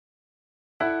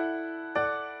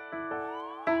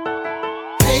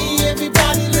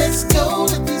let's go.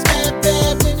 Let these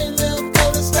bad women love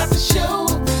go to start the show.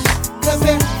 Cause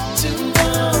they're two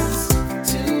moms,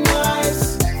 two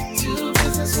wives, two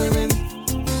business women.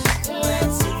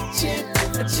 Let's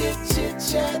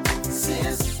chit-chat,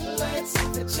 sis. Let's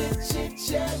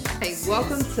chit-chat. Hey,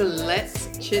 welcome to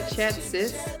Let's Chit Chat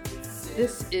Sis.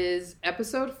 This is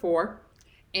episode 4,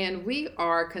 and we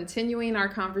are continuing our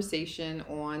conversation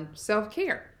on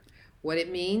self-care. What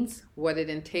it means, what it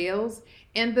entails,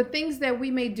 and the things that we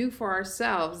may do for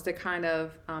ourselves to kind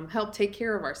of help take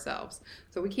care of ourselves.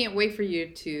 So we can't wait for you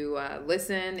to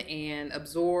listen and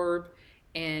absorb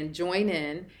and join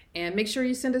in, and make sure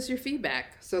you send us your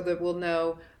feedback so that we'll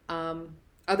know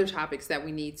other topics that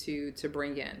we need to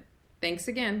bring in. Thanks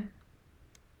again.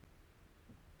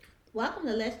 Welcome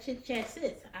to Let's Chit Chat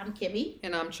Sis. I'm Kimme.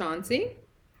 And I'm Chauncee.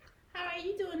 How are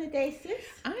you doing today, sis?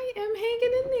 I am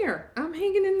hanging in there. I'm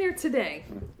hanging in there today.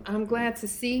 I'm glad to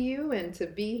see you and to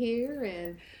be here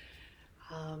and,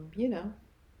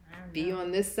 be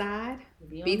on this side.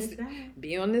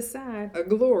 Be on this side of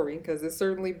glory, because it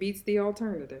certainly beats the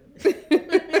alternative. The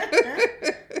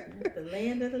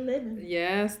land of the living.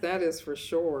 Yes, that is for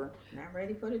sure. Not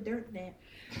ready for the dirt nap.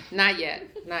 Not yet.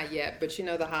 But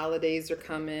the holidays are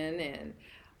coming, and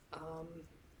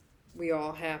we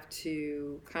all have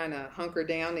to kind of hunker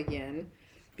down again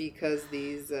because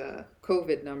these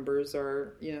COVID numbers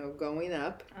are, going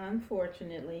up.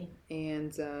 Unfortunately.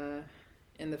 And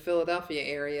in the Philadelphia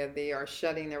area, they are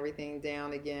shutting everything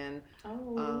down again.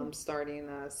 Starting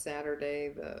Saturday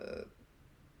the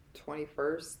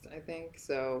 21st, I think.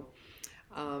 So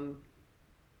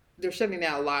they're shutting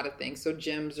down a lot of things. So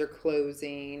gyms are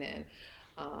closing, and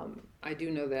I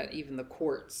do know that even the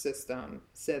court system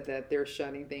said that they're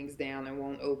shutting things down and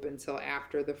won't open till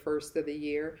after the first of the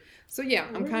year. So yeah,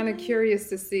 I'm kind of curious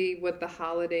to see what the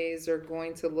holidays are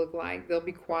going to look like. They'll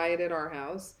be quiet at our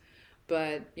house,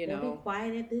 but They'll be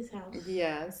quiet at this house.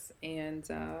 Yes, and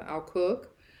I'll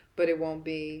cook, but it won't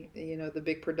be the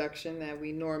big production that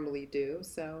we normally do.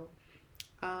 So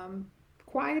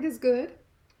quiet is good.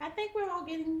 I think we're all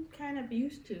getting kind of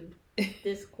used to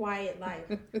this quiet life.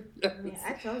 Yes. I mean,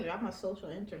 I told you I'm a social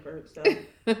introvert, so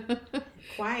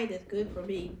quiet is good for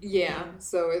me. Yeah.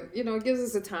 So it gives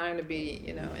us a time to be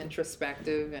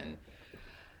introspective and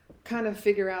kind of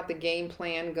figure out the game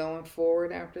plan going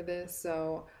forward after this.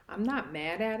 So I'm not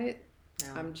mad at it.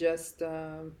 No. I'm just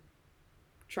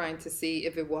trying to see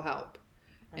if it will help.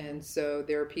 Right. And so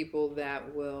there are people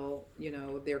that will,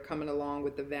 they're coming along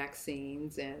with the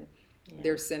vaccines, and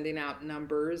they're sending out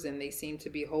numbers, and they seem to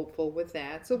be hopeful with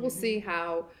that. So we'll see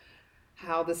how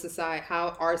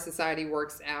our society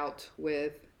works out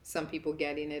with some people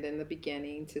getting it in the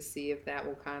beginning, to see if that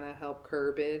will kind of help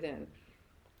curb it. And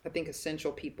I think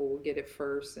essential people will get it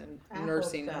first, and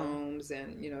nursing homes,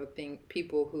 and think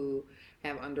people who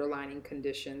have underlying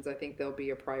conditions. I think they'll be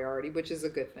a priority, which is a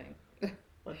good thing.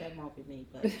 Well, that won't be me,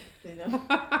 but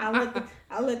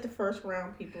I'll let the first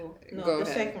round people,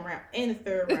 second round and the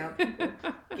third round people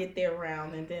get their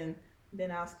round, and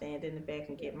then I'll stand in the back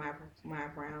and get my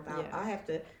round. I'll have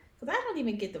to, because I don't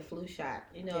even get the flu shot.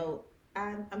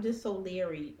 I'm just so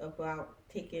leery about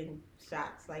taking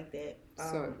shots like that.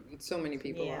 So many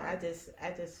people. Yeah, are. I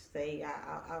just say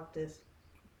I'll just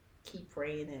keep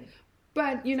praying and.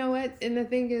 But you know what? And the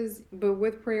thing is, but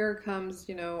with prayer comes,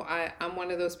 I'm one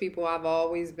of those people. I've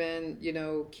always been,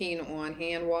 keen on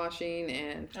hand washing,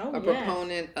 and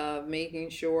proponent of making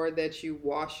sure that you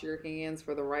wash your hands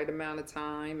for the right amount of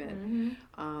time. And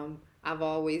I've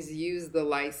always used the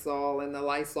Lysol and the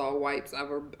Lysol wipes.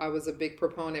 I was a big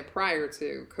proponent prior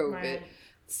to COVID. Right.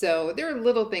 So there are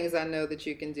little things I know that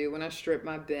you can do. When I strip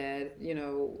my bed,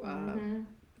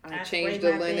 I change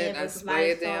the linen. I spray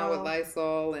it down with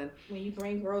Lysol, and when you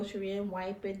bring grocery in,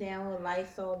 wipe it down with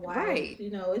Lysol wipes. Right.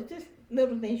 It's just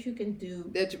little things you can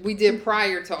do that we did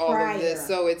prior to all of this,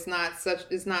 so it's not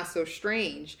so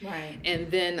strange. Right. And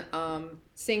then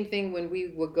same thing when we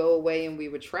would go away and we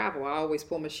would travel. I always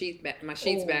pull my sheets back,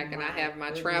 and I have my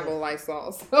travel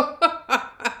Lysol. So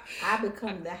I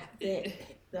become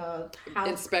the house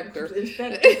inspector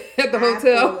at the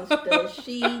hotel. The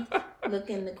sheet, look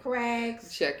in the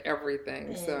cracks, check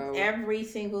everything. So every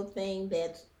single thing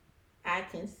that I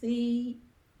can see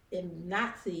and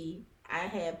not see, I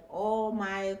have all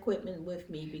my equipment with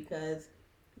me, because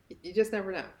you just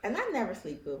never know. And I never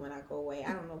sleep good when I go away.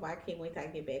 I don't know why I can't wait till I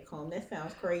get back home. That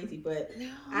sounds crazy, but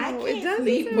I can't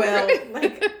sleep well.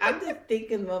 Like, I'm just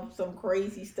thinking of some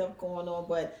crazy stuff going on,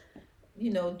 but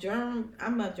I'm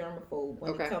a germaphobe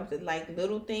when it comes to like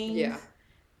little things. Yeah.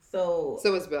 So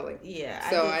is Billy. Yeah.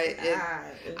 So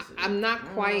I'm not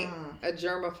quite a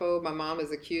germaphobe. My mom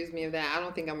has accused me of that. I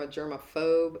don't think I'm a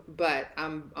germaphobe, but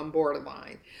I'm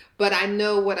borderline. But I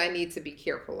know what I need to be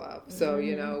careful of. So,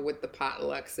 you know, with the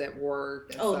potlucks at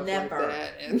work and stuff never, like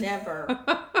that. And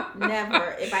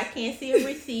never. If I can't see a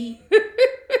receipt,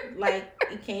 like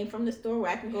it came from the store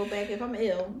where I can go back if I'm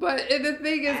ill. But the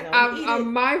thing is,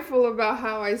 I'm mindful about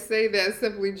how I say that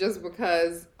simply just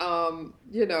because,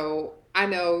 you know, I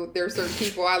know there's certain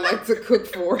people I like to cook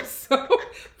for. So,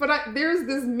 but there's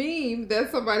this meme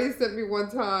that somebody sent me one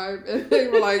time, and they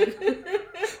were like,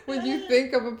 when you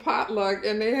think of a potluck,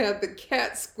 and they had the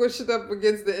cat squished up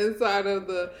against the inside of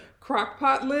the crock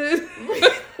pot lid.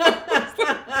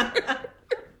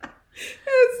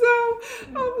 And so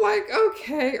I'm like,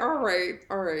 okay, all right.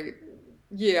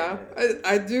 Yeah,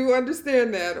 I do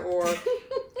understand that.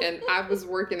 And I was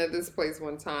working at this place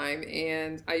one time,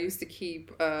 and I used to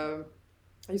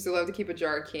love to keep a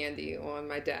jar of candy on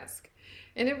my desk.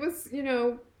 And it was, you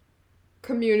know,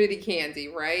 community candy,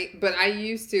 right? But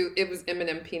it was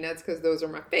M&M peanuts because those are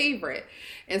my favorite.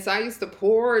 And so I used to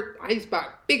buy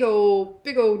big old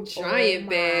giant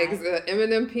bags of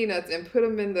M&M peanuts and put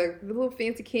them in the little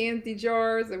fancy candy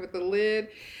jars and with the lid.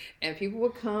 And people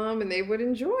would come and they would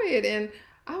enjoy it. And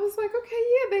I was like, okay,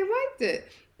 yeah, they liked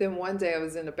it. Then one day I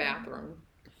was in the bathroom.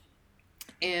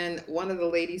 And one of the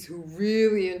ladies who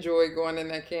really enjoyed going in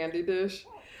that candy dish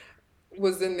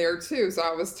was in there too. So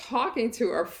I was talking to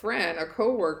a friend, a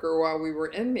coworker, while we were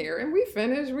in there, and we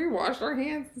finished. We washed our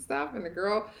hands and stuff. And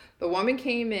the woman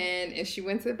came in and she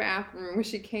went to the bathroom. And when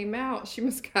she came out, she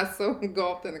must got so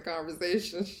engulfed in the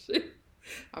conversation.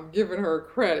 I'm giving her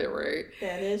credit, right?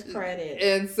 That is credit.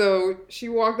 And so she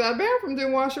walked out of the bathroom,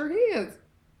 didn't wash her hands.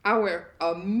 I went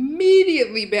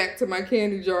immediately back to my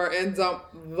candy jar and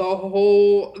dumped the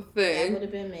whole thing. That would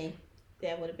have been me.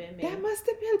 That must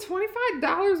have been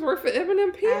 $25 worth of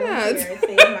M&M peanuts.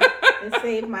 It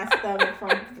saved my stomach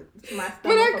from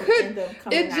end up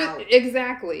coming out.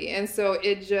 Exactly. And so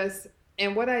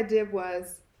and what I did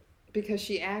was, because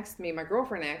my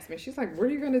girlfriend asked me, she's like, what are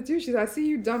you going to do? She said, I see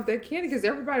you dump that candy, because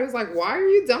everybody was like, why are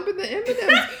you dumping the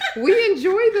M&Ms? We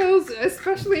enjoy those,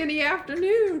 especially in the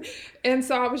afternoon. And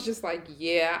so I was just like,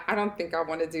 yeah, I don't think I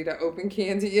want to do the open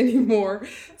candy anymore.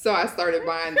 So I started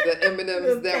buying the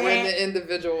M&Ms that were in the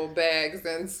individual bags.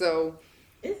 And so...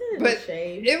 Isn't it a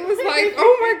shame? It was like,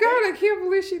 oh my God, I can't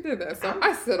believe she did that. So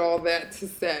I said all that to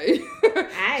say,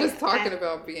 just talking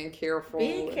about being careful.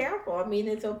 Being careful. I mean,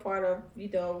 it's a part of,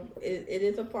 it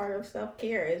is a part of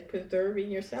self-care. It's preserving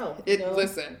yourself.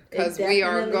 Listen, because we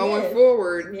are going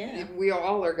forward. Yeah. We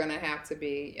all are going to have to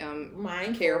be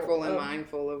careful and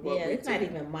mindful of what we do. Yeah, it's not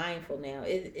even mindful now.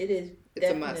 It is. It's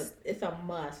a must. It's a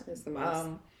must. It's a must.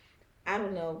 I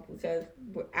don't know, because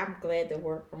I'm glad to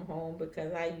work from home,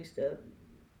 because I used to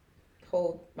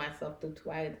hold myself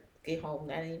till I get home.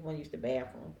 I didn't even want to use the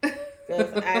bathroom.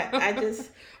 Because I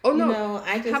just... Oh, no.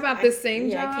 How about the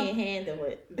same job? I can't handle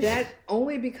it. That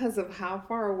only because of how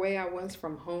far away I was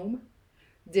from home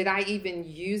did I even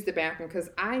use the bathroom, because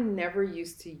I never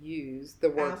used to use the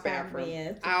work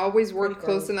bathroom. I always worked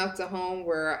close enough to home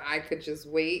where I could just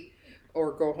wait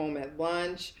or go home at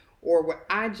lunch, or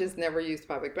I just never used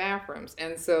public bathrooms.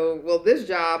 And so, this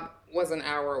job was an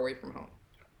hour away from home.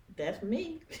 That's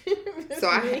me. So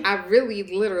I really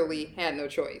literally had no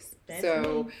choice. That's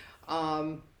me.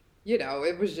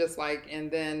 It was just like,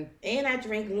 and I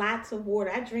drink lots of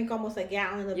water. I drink almost a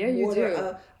gallon of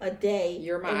water a day.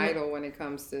 You're my idol when it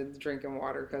comes to drinking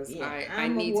water, because I need to.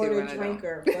 I'm a water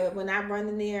drinker, but when I run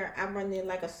in there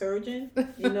like a surgeon,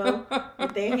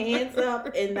 with their hands up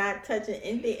and not touching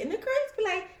anything. And the girls be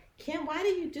like, Kim, why do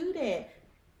you do that?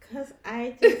 Because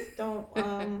I just don't.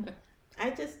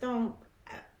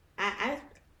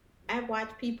 I watch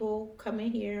people come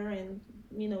in here and,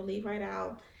 leave right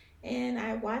out. And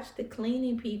I watch the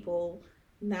cleaning people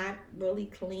not really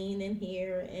clean in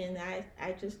here. And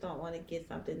I just don't want to get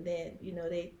something that,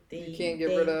 they you can't get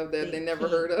rid of, that they never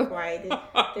heard of. Right.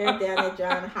 They're down at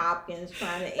Johns Hopkins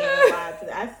trying to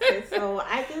analyze it. So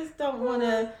I just don't want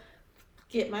to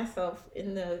get myself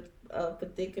in the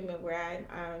predicament where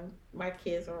my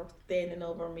kids are standing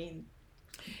over me,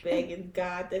 begging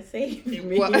God to save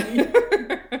me.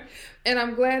 And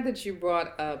I'm glad that you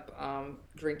brought up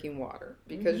drinking water,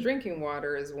 because drinking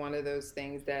water is one of those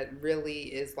things that really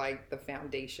is like the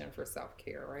foundation for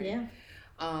self-care, right? Yeah.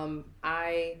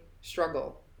 I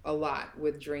struggle a lot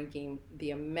with drinking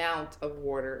the amount of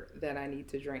water that I need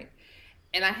to drink.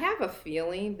 And I have a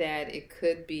feeling that it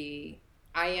could be,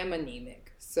 I am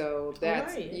anemic. So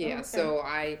that's, okay. So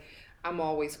I'm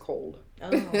always cold.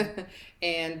 Oh.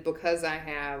 And because I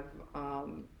have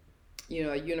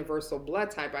a universal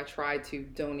blood type, I try to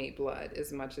donate blood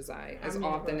as much as as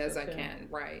often as I can.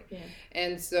 Right. Yeah.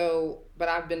 And so, but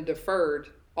I've been deferred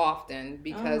often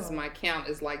because my count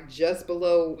is like just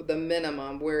below the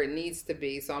minimum where it needs to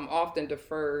be. So I'm often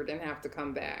deferred and have to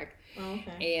come back.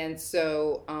 Okay. And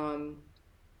so,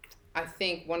 I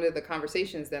think one of the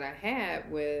conversations that I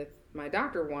had with my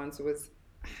doctor once was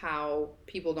how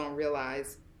people don't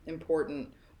realize important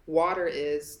water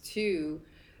is to,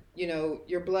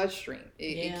 your bloodstream.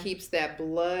 It keeps that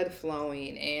blood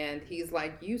flowing. And he's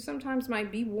like, you sometimes might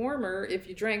be warmer if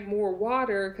you drank more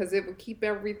water because it would keep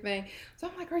everything. So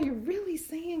I'm like, are you really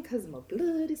saying because my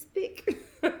blood is thick?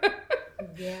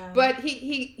 Yeah. But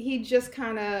he just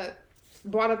kind of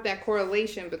brought up that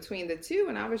correlation between the two,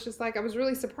 and I was just like, I was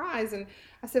really surprised, and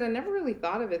I said I never really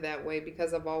thought of it that way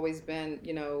because I've always been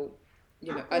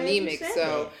anemic.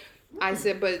 So I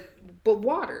said, but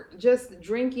water, just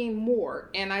drinking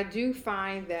more, and I do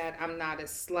find that I'm not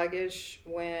as sluggish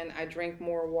when I drink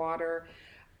more water.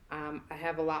 I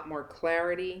have a lot more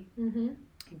clarity. Mm-hmm.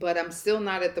 But I'm still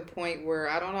not at the point where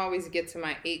I don't always get to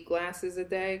my 8 glasses a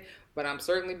day, but I'm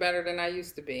certainly better than I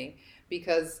used to be.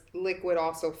 Because liquid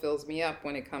also fills me up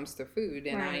when it comes to food,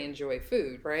 and I enjoy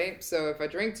food, right? So if I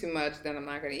drink too much, then I'm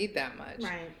not going to eat that much.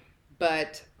 Right.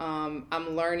 But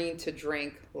I'm learning to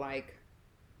drink like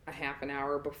a half an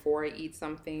hour before I eat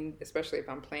something, especially if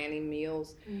I'm planning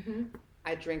meals. Mm-hmm.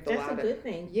 I drink That's a good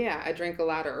thing. Yeah, I drink a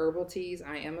lot of herbal teas.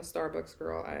 I am a Starbucks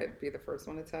girl. I'd be the first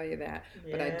one to tell you that.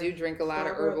 Yeah. But I do drink a lot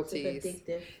of herbal teas. Is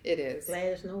addictive. It is. Glad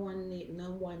there's no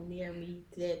one near me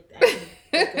that I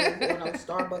can go on a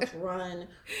Starbucks run,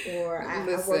 or I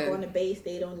work on the base.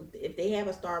 If they have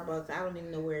a Starbucks, I don't even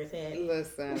know where it's at.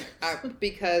 Listen,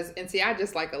 I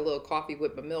just like a little coffee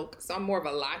with my milk. So I'm more of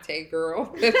a latte girl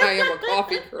than I am a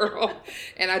coffee girl.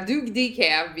 And I do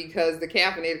decaf because the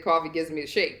caffeinated coffee gives me the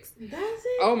shakes. Does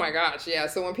it? Oh my gosh, yeah.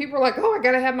 So when people are like, I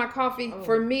gotta have my coffee,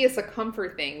 for me it's a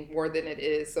comfort thing more than it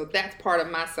is. So that's part of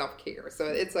my self-care. So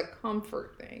it's a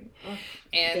comfort thing.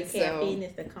 And the caffeine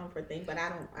is the comfort thing, but I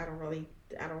don't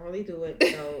really do it.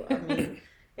 So I mean,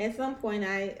 at some point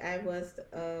I was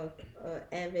a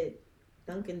avid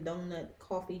Dunkin' Donut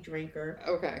coffee drinker.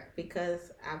 Okay.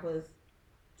 Because I was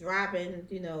driving,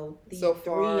 these so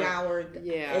 3 hours.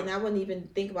 Yeah. And I wouldn't even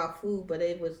think about food, but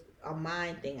it was a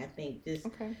mind thing, I think. Just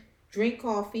drink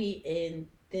coffee and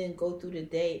then go through the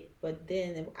day. But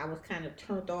then I was kind of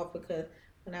turned off because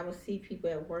when I would see people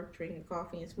at work drinking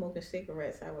coffee and smoking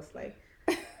cigarettes, I was like,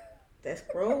 that's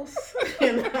gross.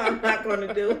 And I'm not going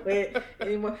to do it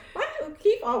anymore. Why do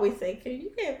Keith always say, can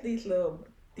you have these little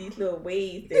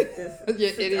ways that just your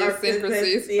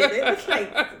idiosyncrasies? It's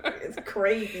like, it's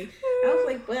crazy. I was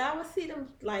like, but I would see them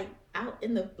like out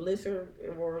in the blizzard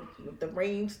or the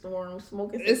rainstorm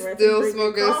smoking cigarettes. It's still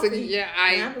smoking coffee. Yeah,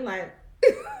 and I'm like,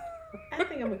 I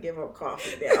think I'm gonna give up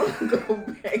coffee now. Go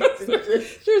back to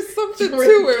just there's something to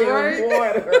it, right?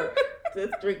 Water.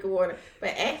 Just drink water. But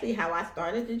actually, how I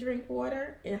started to drink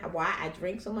water and why I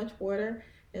drink so much water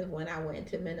is when I went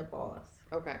into menopause.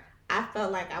 Okay. I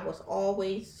felt like I was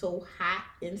always so hot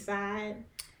inside,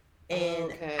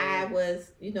 and I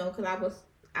was, because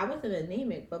I wasn't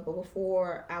anemic, but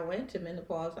before I went to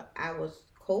menopause, I was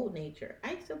cold nature.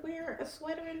 I used to wear a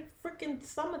sweater in the freaking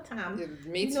summertime.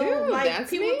 Yeah, me too. Like that's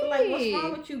people me. Were like, what's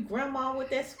wrong with you, grandma, with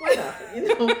that sweater?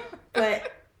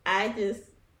 But I just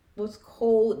was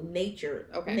cold natured.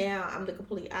 Okay. Now I'm the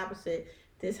complete opposite.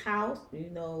 This house,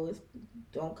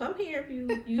 don't come here if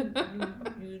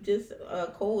you just a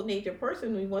cold natured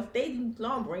person. We want to stay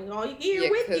long. Bring all your gear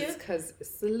with you. Because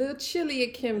it's a little chilly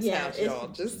at Kim's house, y'all.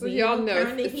 Just so y'all know,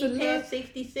 turn the heat past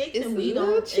 66, and we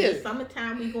don't. In the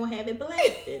summertime, we gonna have it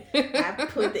blasted. I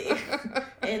put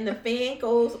and the fan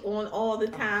goes on all the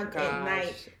time at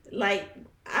night. Like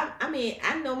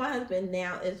I know my husband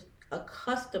now is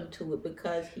accustomed to it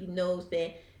because he knows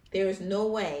that. There's no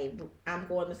way I'm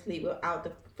going to sleep without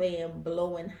the fan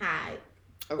blowing high.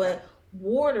 Okay. But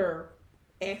water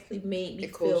actually made me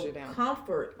feel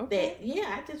comfort. Okay.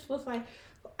 I just was like,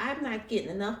 I'm not getting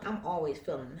enough. I'm always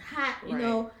feeling hot, you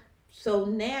know. So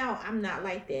now I'm not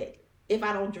like that. If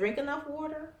I don't drink enough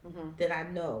water, then I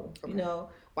know,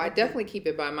 Well, I definitely keep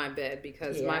it by my bed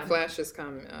because my flashes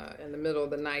come in the middle of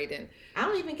the night, and I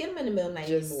don't even get them in the middle of the night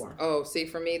anymore. Oh, see,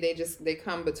 for me, they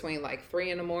come between like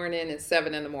 3 a.m. and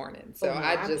 7 a.m. So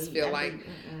I just feel like,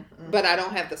 but I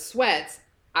don't have the sweats.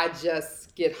 I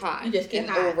just get hot. You just get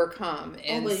hot. Overcome.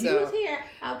 And when you was here,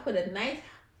 I'll put a nice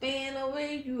fan over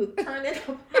you. You would turn it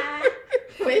up high.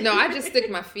 No, I just stick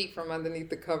my feet from underneath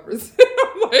the covers.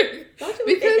 Like, don't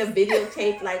you think a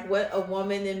videotape like what a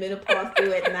woman in menopause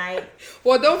do at night?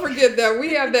 Well, don't forget that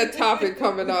we have that topic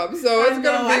coming up, so it's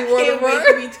gonna be one of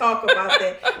our. We talk about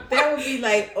that. That would be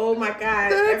like, oh my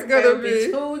God, that's gonna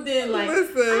be tuned in. Like,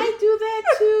 listen, I do that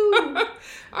too.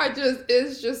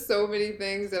 It's just so many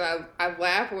things that I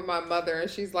laugh with my mother, and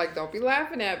she's like, don't be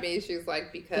laughing at me. She's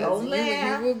like, because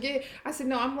you will get. I said,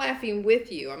 no, I'm laughing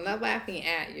with you. I'm not laughing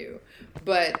at you.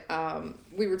 But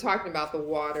we were talking about the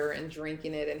water and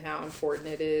drinking it and how important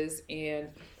it is. And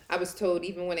I was told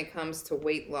even when it comes to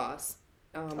weight loss,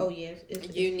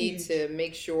 you need to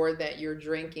make sure that you're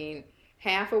drinking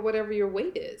half of whatever your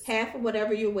weight is. Half of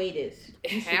whatever your weight is.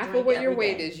 Half of what your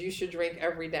weight is, you should drink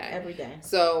every day. Every day.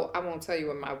 So I won't tell you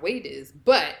what my weight is,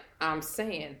 but I'm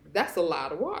saying that's a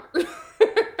lot of water.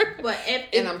 But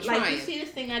and I'm trying. Like, you see this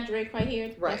thing I drink right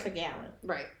here? Right. That's a gallon.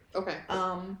 Right. Okay.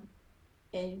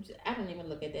 And I don't even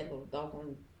look at that little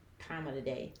doggone time of the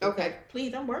day. Okay.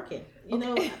 Please, I'm working. You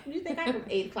know, you think I from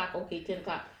 8 o'clock, okay, 10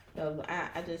 o'clock.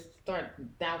 I just start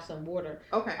down some water.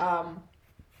 Okay.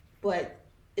 But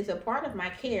it's a part of my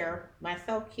care, my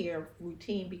self-care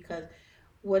routine, because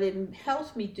what it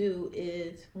helps me do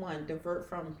is, one, divert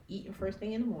from eating first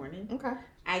thing in the morning. Okay.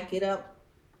 I get up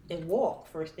and walk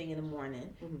first thing in the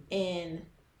morning. Mm-hmm. And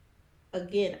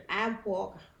again, I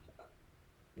walk,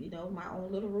 my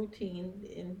own little routine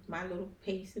in my little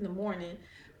pace in the morning,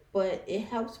 but it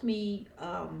helps me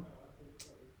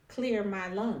clear my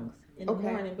lungs in the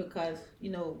morning because,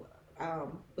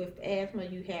 with asthma,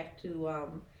 you have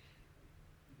to,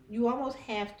 you almost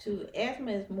have to,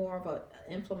 asthma is more of an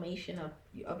inflammation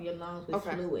of your lungs with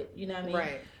fluid, you know what I mean?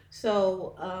 Right.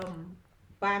 So,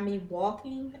 by me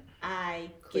walking, I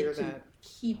get to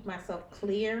keep myself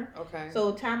clear. Okay.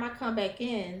 So, the time I come back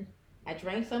in, I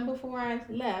drank some before I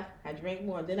left. I drink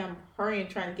more. Then I'm hurrying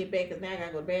trying to get back because now I got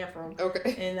to go to the bathroom.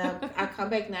 Okay. And I come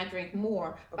back and I drink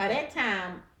more. Okay. By that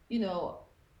time,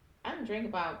 I can drink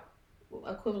about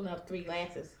equivalent of 3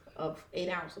 glasses of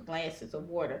 8-ounce glasses of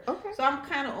water. Okay. So I'm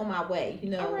kind of on my way,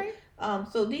 All right.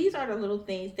 So these are the little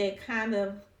things that kind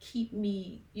of keep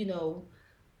me,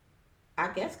 I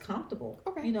guess comfortable.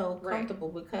 Okay. Comfortable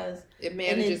because it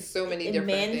manages so many different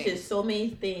things. It manages so many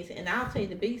things. And I'll tell you,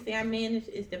 the biggest thing I manage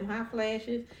is them hot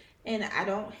flashes. And I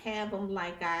don't have them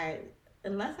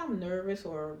unless I'm nervous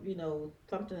or,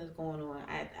 something is going on,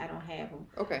 I don't have them.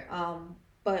 Okay.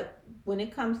 But when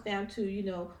it comes down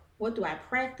to, what do I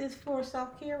practice for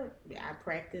self-care? I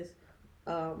practice,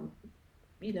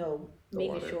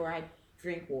 making sure I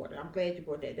drink water. I'm glad you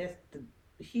brought that. That's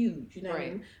huge, Right. What I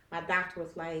mean? My doctor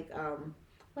was like,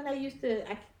 when I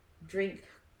drink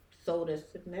sodas,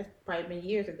 and that's probably been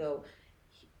years ago,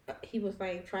 he was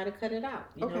like, try to cut it out.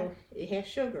 It has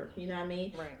sugar, you know what I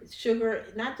mean? Right. Sugar,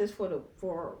 not just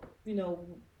for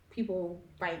people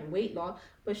fighting weight loss,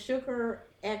 but sugar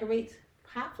aggravates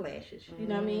hot flashes. You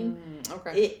know what I mean?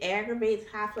 Okay. It aggravates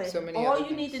hot flashes. So all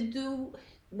you need to do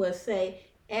was say,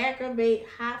 aggravate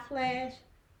hot flash,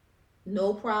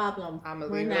 no problem.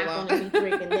 We're not going to be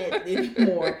drinking that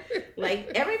anymore.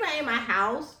 Like, everybody in my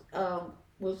house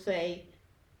will say,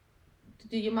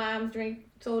 do your mom drink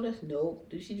sodas? No.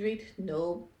 Do she drink?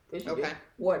 No. Does she drink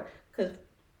water? Because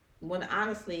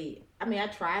honestly, I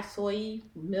try soy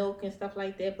milk and stuff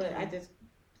like that, but I just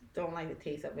don't like the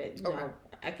taste of it.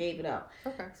 I gave it up.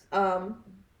 Okay.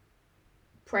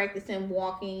 Practicing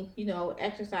walking,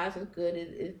 exercise is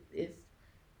good.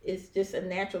 It's just a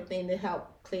natural thing to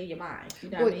help clear your mind. You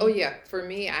know what I mean? Oh yeah. For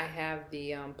me, I have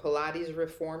the Pilates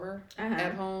reformer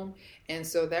at home, and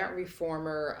so that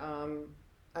reformer,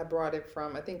 I brought it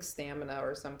from, I think, Stamina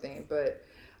or something, but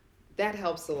that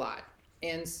helps a lot.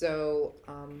 And so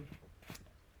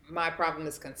my problem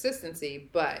is consistency,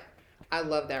 but I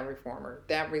love that reformer.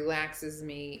 That relaxes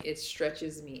me. It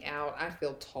stretches me out. I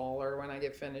feel taller when I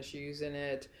get finished using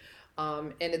it.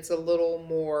 And it's a little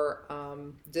more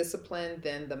disciplined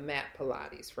than the mat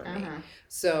Pilates for me.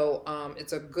 So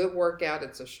it's a good workout.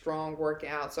 It's a strong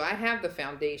workout. So I have the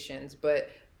foundations, but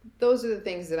those are the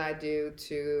things that I do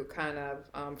to kind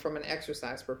of, from an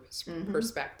exercise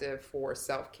perspective for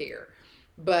self-care.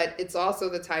 But it's also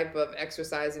the type of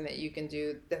exercising that you can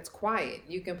do that's quiet.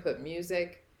 You can put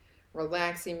music,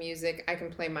 relaxing music. I can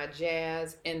play my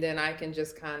jazz, and then I can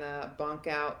just kind of bunk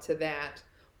out to that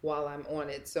while I'm on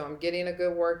it. So I'm getting a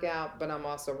good workout, but I'm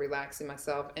also relaxing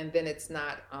myself. And then it's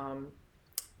not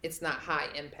high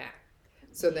impact.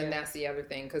 So then that's the other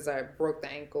thing, because I broke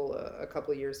the ankle a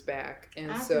couple of years back,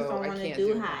 and so I can't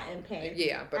do high impact.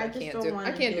 Yeah, but I can't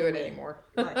do it anymore.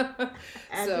 Like, I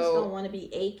just don't want to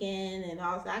be aching and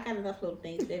all. I got enough little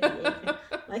things that be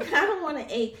aching. Like, I don't want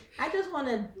to ache. I just want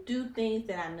to do things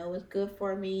that I know is good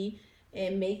for me,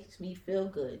 and makes me feel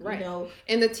good. Right. You know,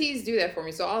 and the teas do that for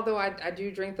me. So although I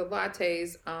do drink the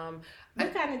lattes,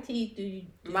 what kind of tea do you?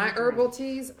 My herbal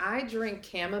teas, I drink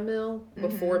chamomile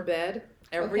before bed.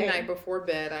 Every night before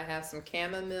bed, I have some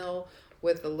chamomile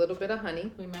with a little bit of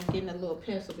honey. I'm getting a little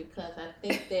pencil because I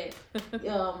think that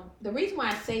the reason why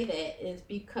I say that is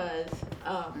because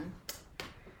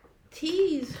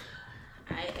teas.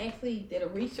 I actually did a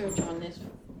research on this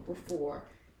before.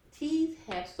 Teas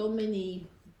have so many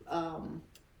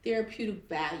therapeutic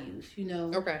values, you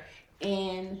know. Okay.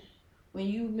 And when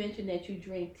you mentioned that you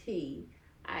drink tea,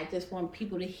 I just want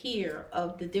people to hear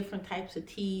of the different types of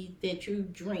tea that you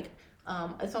drink.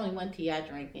 It's only one tea I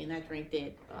drink, and I drink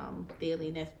that daily,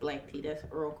 and that's black tea. That's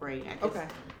Earl Grey.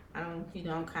 I don't, you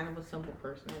know, I'm kind of a simple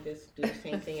person. I just do the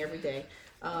same thing every day.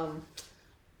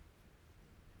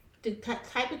 The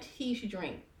type of teas you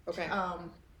drink. Okay.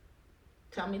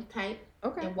 Tell me the type.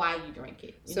 Okay. And why you drink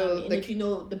it. You so know, and if you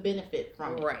know the benefit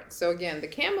from it. Right. So again, the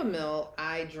chamomile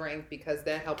I drink because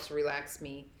that helps relax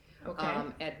me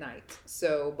at night.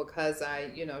 So because I,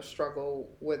 you know,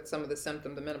 struggle with some of the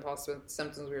symptoms, the menopause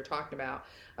symptoms we were talking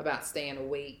about staying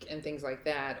awake and things like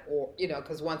that, or, you know,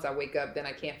 because once I wake up, then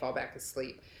I can't fall back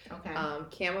asleep. Okay.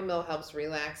 Chamomile helps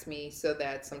relax me so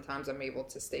that sometimes I'm able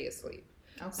to stay asleep.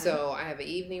 Okay. So I have an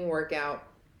evening workout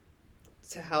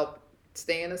to help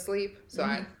staying asleep. So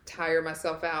I tire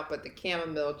myself out, but the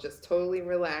chamomile just totally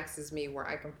relaxes me where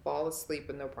I can fall asleep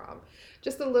with no problem.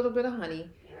 Just a little bit of honey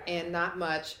and not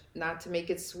much, not to make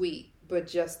it sweet, but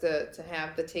just to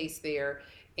have the taste there.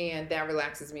 And that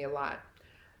relaxes me a lot.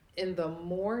 In the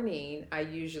morning, I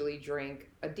usually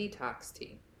drink a detox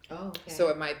tea. Oh, okay. So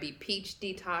it might be peach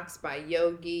detox by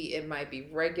Yogi. It might be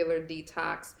regular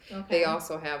detox. Okay. They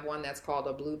also have one that's called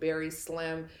a blueberry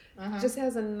slim. Just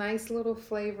has a nice little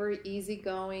flavor,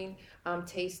 easygoing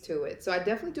taste to it. So I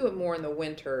definitely do it more in the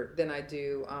winter than I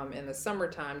do in the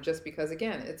summertime, just because,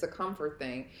 again, it's a comfort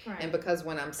thing. Right. And because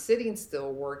when I'm sitting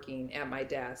still working at my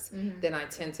desk, then I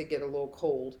tend to get a little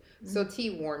cold. So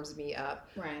tea warms me up.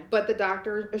 Right. But the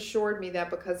doctor assured me that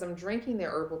because I'm drinking the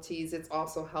herbal teas, it's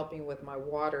also helping with my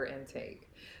water intake.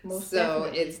 Most so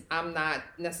definitely. I'm not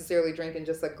necessarily drinking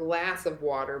just a glass of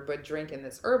water, but drinking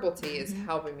this herbal tea is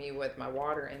helping me with my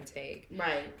water intake.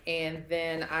 Right. And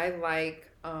then I like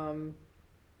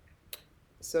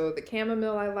so the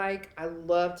chamomile I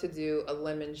love to do a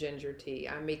lemon ginger tea.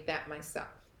 I make that myself.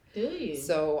 Do you?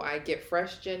 So I get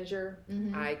fresh ginger,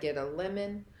 I get a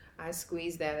lemon, I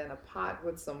squeeze that in a pot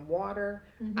with some water.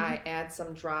 I add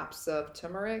some drops of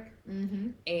turmeric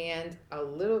and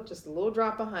just a little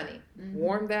drop of honey.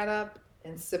 Warm that up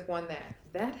and sip on that.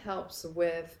 That helps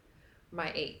with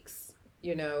my aches,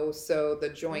 you know, so the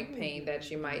joint pain that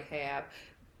you might have.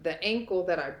 The ankle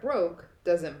that I broke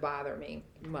doesn't bother me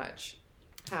much.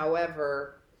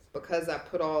 However, because I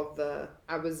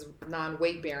was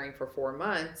non-weight bearing for 4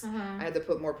 months, I had to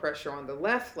put more pressure on the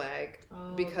left leg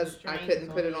because I couldn't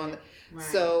put it on.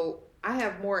 So I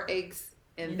have more aches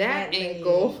in that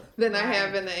ankle than I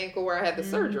have in the ankle where I had the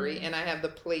surgery, and I have the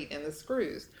plate and the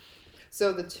screws.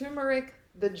 So the turmeric,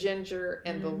 the ginger,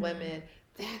 and the lemon,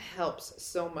 that helps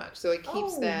so much. So it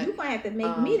keeps that. You might have to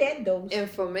make me that dose.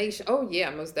 Inflammation. Oh yeah,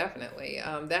 most definitely.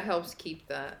 That helps keep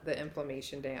the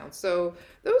inflammation down. So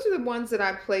those are the ones that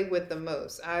I play with the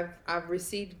most. I've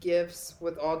received gifts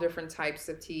with all different types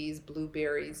of teas,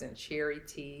 blueberries and cherry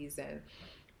teas, and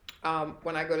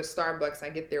when I go to Starbucks, I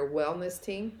get their wellness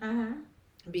tea.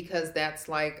 Because that's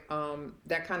like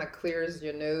that kind of clears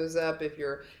your nose up if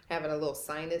you're having a little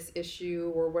sinus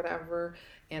issue or whatever,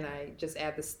 and I just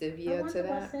add the stevia to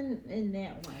that. What's in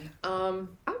that one?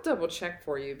 I'll double check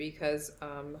for you because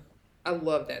I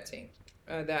love that tea.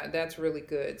 That's really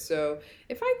good. So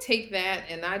if I take that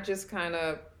and I just kind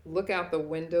of look out the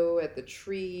window at the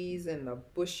trees and the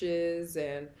bushes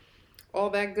and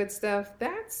all that good stuff,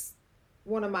 that's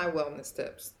one of my wellness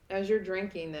tips. As you're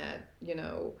drinking that, you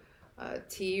know,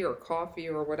 tea or coffee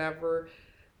or whatever,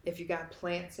 if you got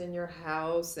plants in your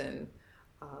house and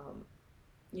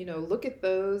you know, look at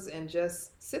those and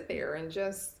just sit there and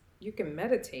just, you can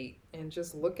meditate and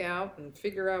just look out and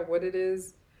figure out what it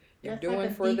is you're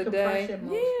doing for the day.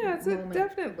 Yeah,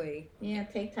 definitely. Yeah,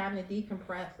 take time to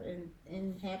decompress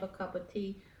and have a cup of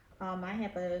tea. I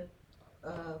have a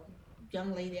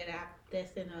young lady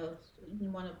that's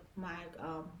in one of my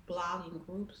blogging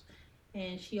groups,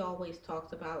 and she always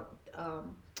talks about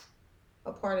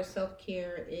a part of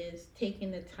self-care is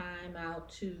taking the time out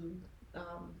to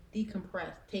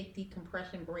decompress, take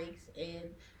decompression breaks, and,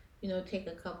 you know, take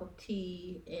a cup of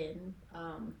tea. And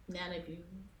now that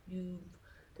you've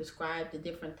described the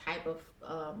different type of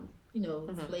you know,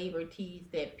 flavor teas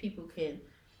that people can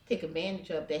take advantage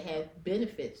of that has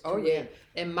benefits to Oh, yeah. it.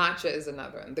 And matcha is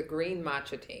another one, the green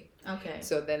matcha tea. Okay.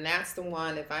 So then that's the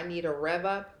one, if I need a rev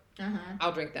up, Uh-huh.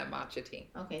 I'll drink that matcha tea.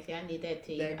 Okay, see, I need that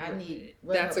tea. I need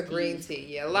that's a green tea.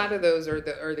 Yeah, a lot of those are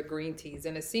the green teas,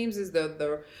 and it seems as though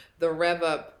the Rev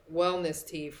Up Wellness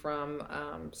Tea from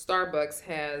Starbucks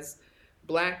has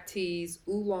black teas,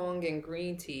 oolong, and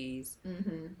green teas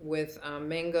with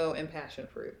mango and passion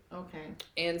fruit. Okay.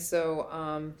 And so,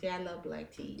 see, I love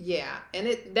black tea. Yeah,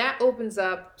 and that opens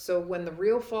up. So when the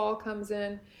real fall comes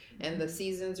in and the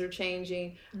seasons are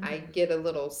changing, I get a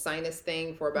little sinus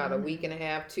thing for about a week and a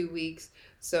half, 2 weeks.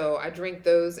 So I drink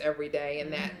those every day,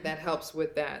 and that helps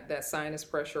with that sinus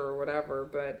pressure or whatever.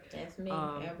 But that's me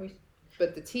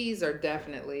But the teas are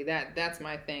definitely that's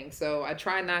my thing. So I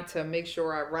try not to make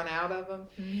sure I run out of them,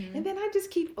 and then I just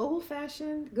keep good old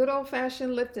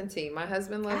fashioned Lipton tea. My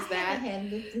husband loves that. I haven't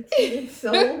had Lipton tea in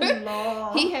so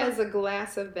long. He has a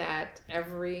glass of that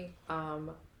every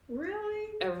really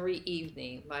every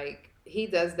evening. Like he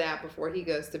does that before he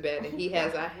goes to bed, and he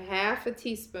has a half a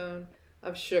teaspoon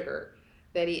of sugar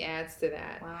that he adds to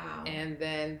that. Wow. And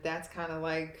then that's kind of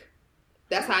like.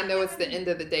 That's how I know it's the end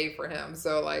of the day for him.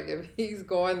 So, like, if he's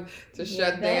going to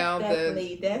shut down that's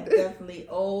definitely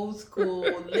old school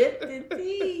Lipton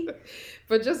tea.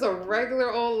 But just a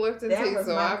regular old Lipton tea. That was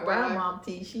so my I grandma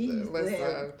tea. She used to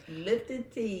have Lipton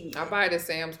tea. I buy it at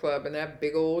Sam's Club in that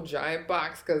big old giant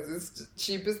box because it's the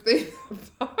cheapest thing to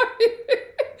buy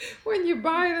when you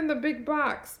buy it in the big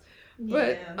box.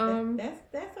 But yeah,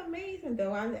 that's amazing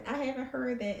though. I haven't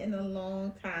heard that in a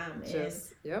long time.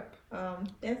 That's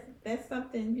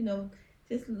something,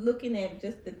 just looking at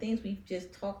just the things we've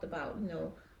just talked about,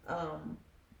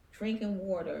 drinking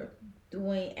water,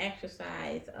 doing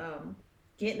exercise,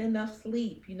 getting enough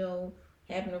sleep,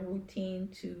 having a routine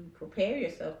to prepare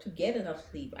yourself to get enough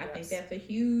sleep. I think that's a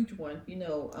huge one.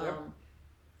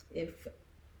 If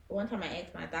one time I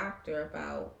asked my doctor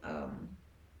about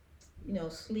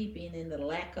sleeping and the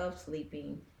lack of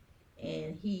sleeping,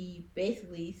 and he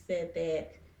basically said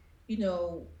that,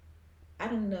 I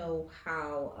don't know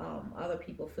how other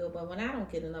people feel, but when I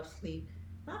don't get enough sleep,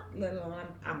 not let alone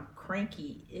I'm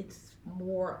cranky, it's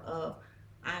more of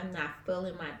I'm not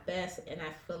feeling my best, and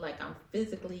I feel like I'm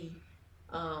physically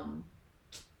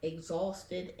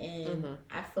exhausted, and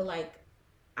I feel like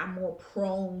I'm more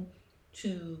prone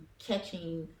to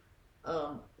catching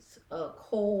a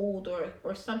cold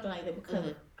or something like that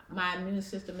because my immune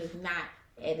system is not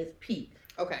at its peak.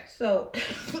 Okay. So,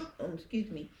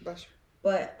 excuse me. Bless you.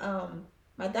 But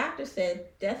my doctor said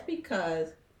that's because,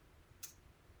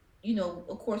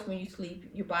 of course, when you sleep,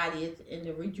 your body is in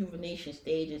the rejuvenation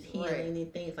stage, it's healing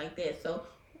and things like that. So,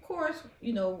 of course,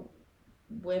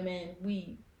 women,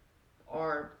 we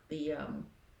are the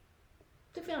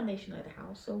foundation of the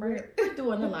house. So we're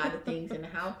doing a lot of things in the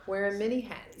house. Wearing many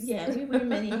hats. Yeah, we wear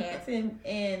many hats.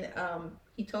 And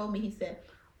he told me, he said,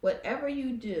 whatever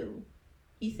you do,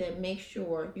 he said, make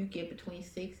sure you get between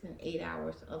 6 and 8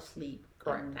 hours of sleep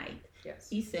a night. Yes.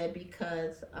 He said,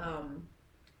 because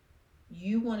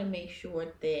you want to make sure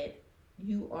that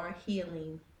you are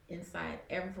healing inside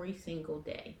every single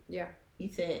day. Yeah. He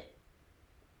said,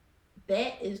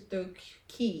 that is the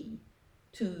key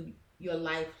to your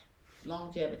life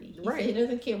longevity. He said he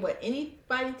doesn't care what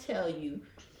anybody tell you.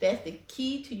 That's the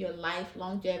key to your life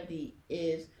longevity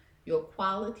is your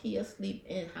quality of sleep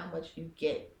and how much you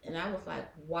get. And I was like,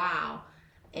 wow.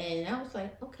 And I was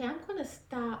like, okay, I'm gonna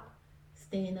stop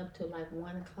staying up till like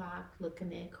 1 o'clock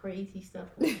looking at crazy stuff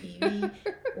on TV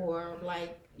or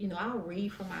like, I'll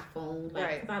read from my phone,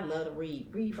 like, 'cause I love to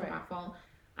read from my phone.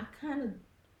 I kind of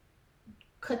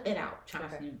cut that out,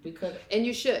 Chauncey, because and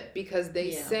you should, because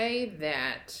they say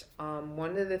that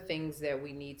one of the things that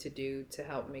we need to do to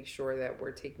help make sure that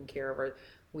we're taking care of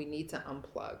we need to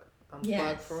unplug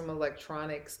from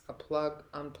electronics,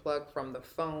 unplug from the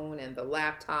phone and the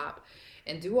laptop,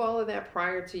 and do all of that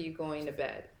prior to you going to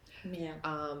bed.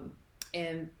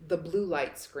 And the blue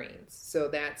light screens. So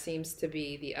that seems to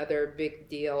be the other big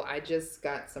deal. I just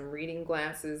got some reading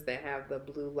glasses that have the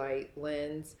blue light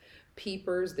lens.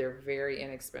 Peepers, they're very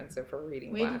inexpensive for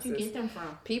reading glasses. Where did you get them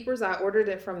from? Peepers, I ordered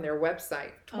it from their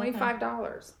website.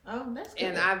 $25. Oh, that's good.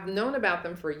 And I've known about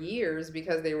them for years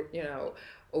because they,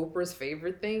 Oprah's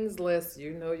favorite things list.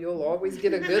 You'll always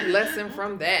get a good lesson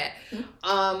from that.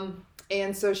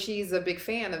 And so she's a big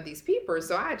fan of these peepers.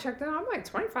 So I checked it out. I'm like,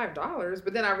 $25.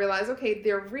 But then I realized, okay,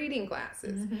 they're reading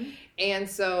glasses. And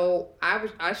so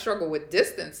I struggle with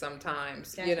distance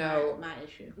sometimes, That's my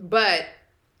issue. But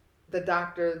the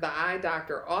eye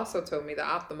doctor also told me, the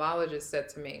ophthalmologist said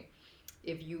to me,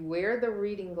 if you wear the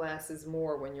reading glasses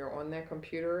more when you're on that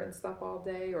computer and stuff all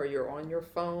day, or you're on your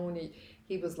phone,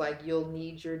 he was like, you'll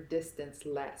need your distance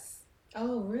less.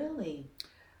 Oh, really?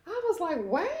 I was like,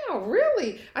 wow,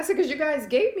 really? I said, because you guys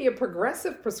gave me a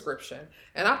progressive prescription,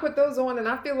 and I put those on, and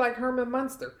I feel like Herman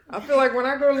Munster. I feel like when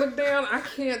I go to look down, I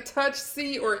can't touch,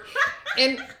 see,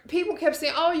 and people kept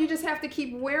saying, oh, you just have to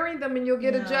keep wearing them, and you'll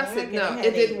get adjusted. No,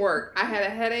 it didn't work. I had a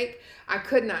headache. I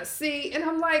could not see, and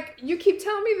I'm like, you keep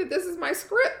telling me that this is my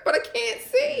script, but I can't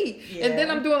see. Yeah. And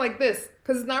then I'm doing like this.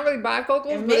 Because it's not really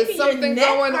bifocals, but it's something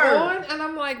going on. And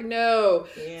I'm like, no.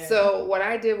 Yeah. So what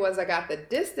I did was I got the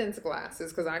distance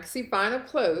glasses because I can see fine up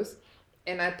close.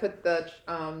 And I put the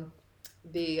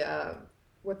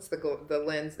what's the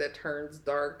lens that turns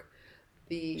dark?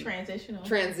 The transition.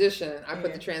 I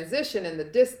put the transition in the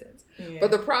distance. Yeah.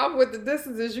 But the problem with the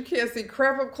distance is you can't see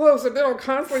crap up close, and then I'm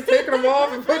constantly taking them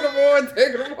off and putting them on,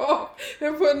 taking them off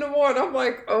and putting them on. I'm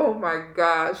like, oh my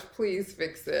gosh, please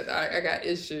fix it. I got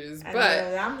issues.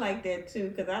 But I'm like that too,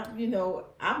 because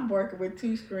I'm working with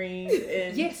 2 screens.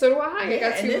 And yeah, so do I. Yeah, I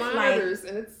got 2 monitors,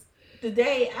 and it's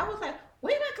today I was like,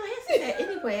 where my glasses at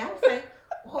anyway? I was like,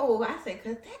 oh, I said,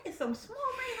 because that is some small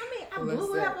man. I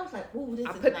blew it up. I was like, ooh, this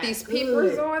is I put not these good.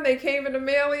 peepers on. They came in the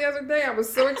mail the other day. I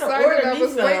was so excited. I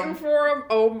was waiting for them.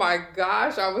 Oh my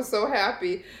gosh, I was so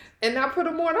happy. And I put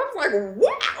them on. I was like,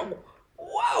 wow.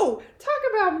 Whoa. Talk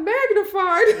about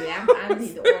magnified. Yeah, I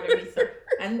need to order me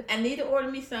some. I need to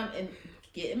order me some, and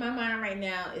get in my mind right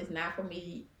now is not for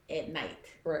me at night.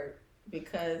 Right.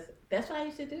 Because that's what I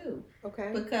used to do.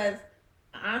 Okay. Because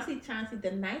honestly, Chauncey,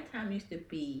 the nighttime used to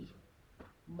be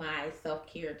my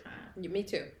self-care time. Me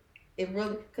too. It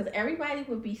really, because everybody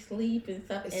would be asleep and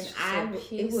stuff, and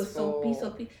it was so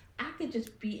peaceful. I could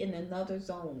just be in another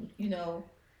zone,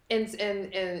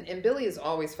 And Billy is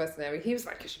always fussing at me. He was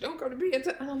like, "'Cause you don't go to bed,"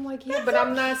 and I'm like, "Yeah, but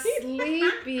I'm not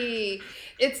sleepy.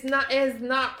 It's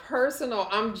not personal.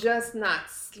 I'm just not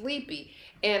sleepy."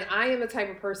 And I am the type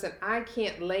of person, I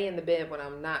can't lay in the bed when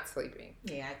I'm not sleeping.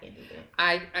 Yeah, I can't do that.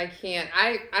 I can't.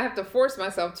 I have to force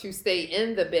myself to stay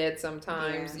in the bed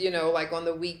sometimes, like on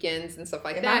the weekends and stuff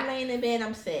like that. If I'm laying in bed,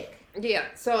 I'm sick. Yeah.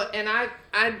 So, and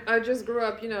I just grew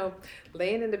up,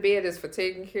 laying in the bed is for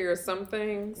taking care of some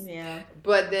things. Yeah.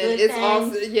 But then it's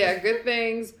also, good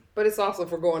things, but it's also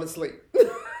for going to sleep.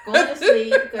 Going to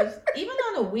sleep, because even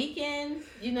on the weekends,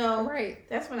 right.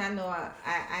 That's when I know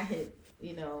I hit,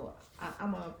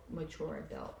 I'm a mature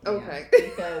adult. Okay.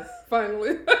 Because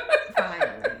finally,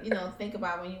 think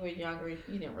about when you were younger, you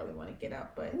didn't really want to get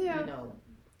up, but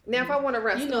now if I want to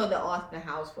rest, the Austin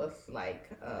house was like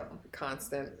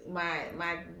constant. My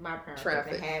parents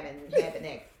traffic, having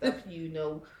that stuff.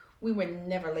 We were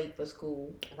never late for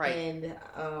school, right? And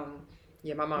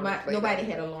my mom. Nobody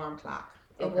had an alarm clock.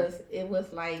 It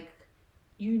was like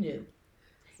you knew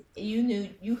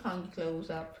you hung your clothes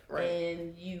up, right,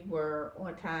 and you were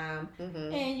on time,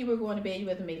 and you were going to bed. You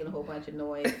wasn't making a whole bunch of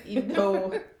noise, even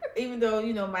though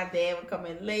my dad would come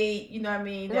in late. That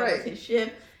right, was his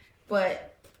shift. But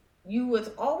you was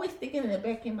always thinking in the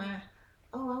back of your mind,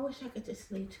 oh, I wish I could just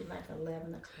sleep till like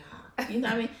 11 o'clock. You know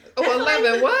what I mean? Oh,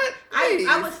 11? What?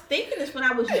 I was thinking this when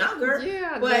I was younger.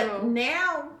 Yeah, but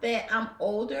now that I'm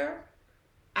older,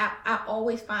 I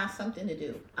always find something to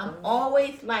do. I'm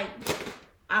always like,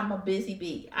 I'm a busy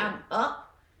bee. I'm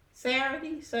up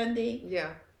Saturday, Sunday.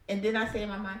 Yeah. And then I say in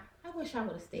my mind, I wish I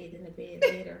would have stayed in the bed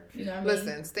later. You know what I mean?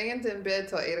 Listen, staying in bed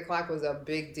till 8 o'clock was a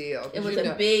big deal. It was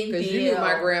a big deal. Because you knew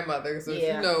my grandmother.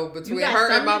 So between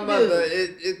her and my mother,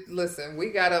 listen,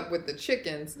 we got up with the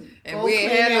chickens, and we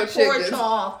ain't had no chickens.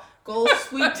 Off. Go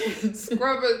sweep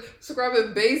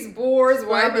scrubbing baseboards,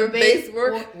 wiping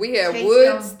baseboards. We had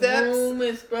wood steps,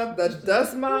 the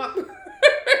dust mop.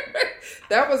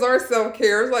 That was our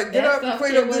self-care. It's like, get up and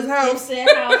clean up this house. Get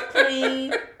that house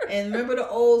clean. And remember the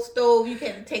old stove? You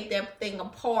had to take that thing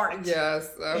apart.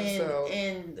 Yes,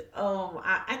 And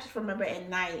I just remember at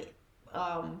night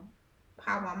how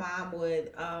my mom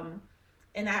would,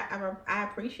 and I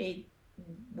appreciate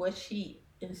what she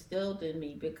instilled in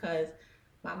me, because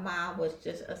my mom was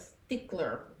just a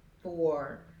stickler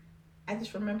for. I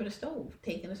just remember the stove,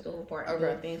 taking the stove apart, and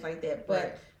doing things like that.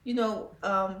 But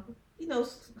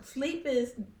sleep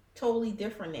is totally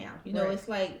different now. It's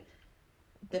like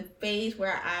the phase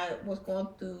where I was going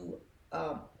through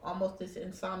almost this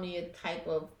insomnia type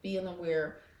of feeling,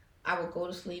 where I would go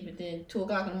to sleep, and then 2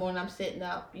 o'clock in the morning I'm sitting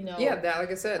up. Yeah,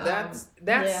 like I said,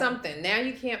 that's something. Now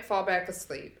you can't fall back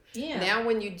asleep. Yeah. Now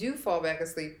when you do fall back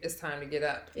asleep, it's time to get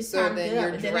up. It's time to get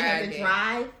up. And then I have to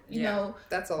drive.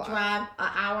 That's a lot. Drive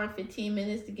an hour and 15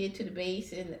 minutes to get to the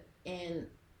base, and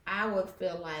I would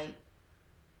feel like,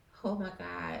 oh my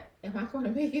God, am I going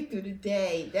to make it through the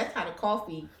day? That's how the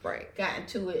coffee got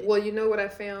into it. Well, you know what I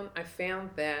found? I found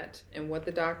that, and what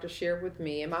the doctor shared with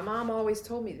me, and my mom always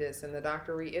told me this, and the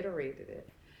doctor reiterated it.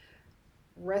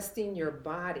 Resting your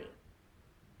body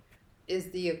is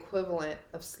the equivalent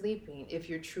of sleeping if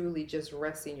you're truly just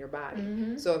resting your body.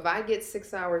 Mm-hmm. So if I get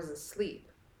 6 hours of sleep,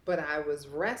 but I was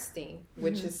resting,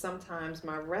 which mm-hmm. is sometimes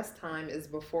my rest time is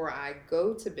before I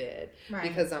go to bed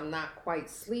because I'm not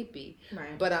quite sleepy,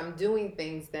 but I'm doing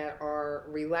things that are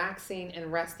relaxing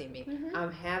and resting me. Mm-hmm.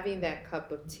 I'm having that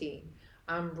cup of tea.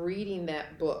 I'm reading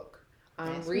that book.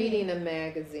 I'm reading a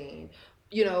magazine.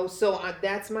 You know, so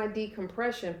that's my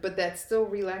decompression, but that's still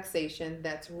relaxation.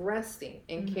 That's resting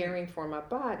and mm-hmm. caring for my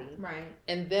body. Right.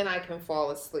 And then I can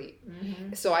fall asleep.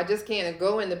 Mm-hmm. So I just can't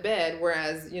go into bed,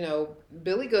 whereas, you know,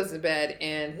 Billy goes to bed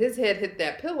and his head hit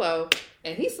that pillow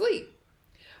and he sleep.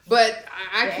 But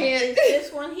I can't.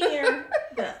 This one here,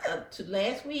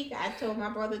 last week, I told my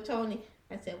brother Tony,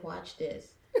 I said, watch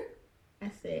this.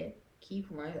 I said, keep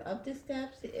running up the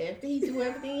steps after he do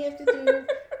everything he has to do.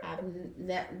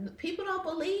 People don't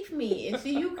believe me. And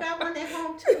see, you got one at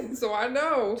home too. So I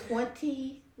know.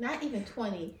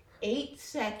 8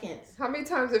 seconds. How many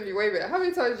times have you, wait a minute, how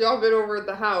many times y'all been over at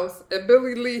the house and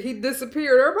Billy Lee, he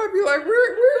disappeared? Everybody be like,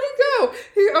 where'd he go?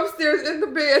 He upstairs in the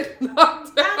bed,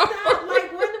 knocked out.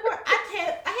 Like, when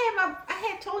I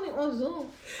had Tony on Zoom.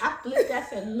 I flipped, I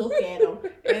said, look at him.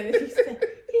 And he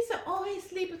said, oh, he's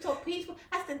sleeping so peaceful.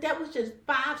 I said, that was just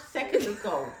 5 seconds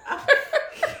ago.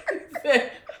 He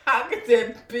said, how could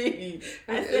that be?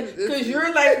 I said, because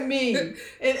you're like me. And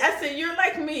I said, you're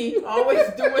like me, always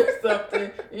doing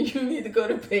something, and you need to go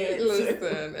to bed.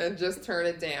 Listen, and just turn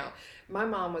it down. My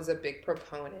mom was a big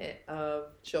proponent of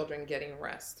children getting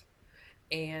rest.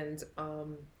 And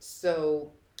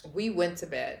so we went to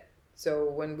bed.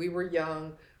 So when we were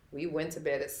young, we went to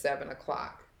bed at 7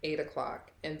 o'clock, 8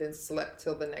 o'clock, and then slept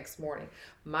till the next morning.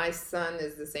 My son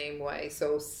is the same way.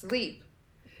 So sleep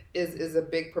is a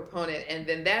big proponent, and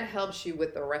then that helps you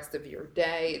with the rest of your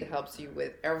day. It helps you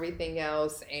with everything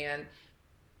else, and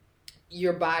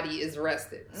your body is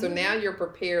rested. So now you're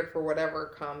prepared for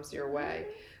whatever comes your way.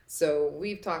 So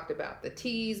we've talked about the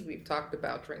teas, we've talked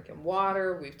about drinking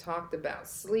water, we've talked about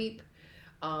sleep.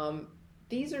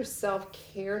 These are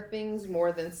self-care things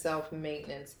more than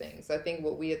self-maintenance things. I think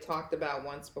what we had talked about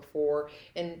once before,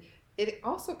 and it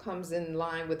also comes in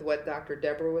line with what Dr.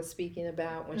 Deborah was speaking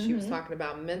about when she was talking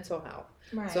about mental health.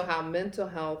 Right. So how mental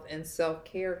health and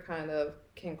self-care kind of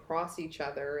can cross each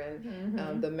other,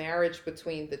 and the marriage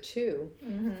between the two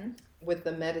with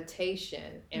the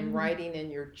meditation and writing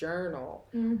in your journal,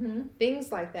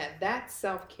 things like that. That's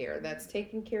self-care. That's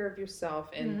taking care of yourself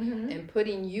and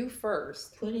putting you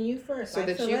first. Putting you first. So like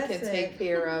that Celeste you can take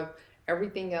care of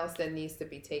everything else that needs to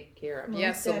be taken care of.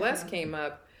 Yes, Celeste came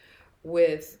up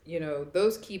with, you know,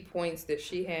 those key points that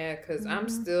she had, because I'm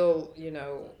still, you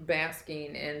know,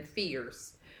 basking in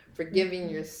fears. Forgiving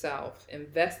yourself,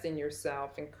 invest in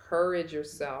yourself, encourage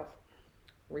yourself,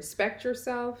 respect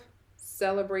yourself,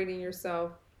 celebrating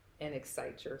yourself, and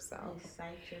excite yourself.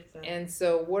 And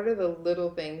so what are the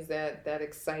little things that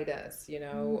excite us? You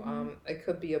know, it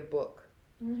could be a book.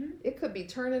 It could be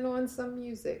turning on some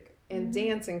music and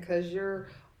dancing because you're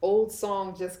old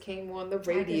song just came on the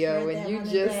radio and you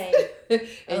just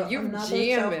and you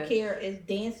jamming. Self-care is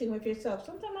dancing with yourself.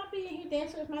 Sometimes I'll be in here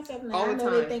dancing with myself. Now, I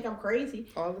know they think I'm crazy.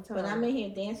 All the time. But I'm in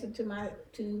here dancing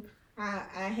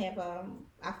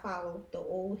I follow the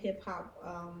old hip hop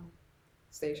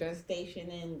station,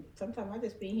 and sometimes I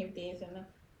just be in here dancing.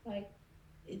 Like,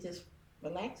 it just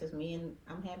relaxes me, and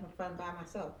I'm having fun by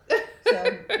myself.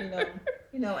 So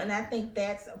you know, and I think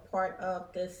that's a part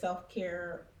of the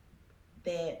self-care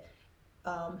that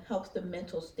helps the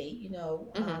mental state. You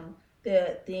know,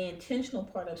 the intentional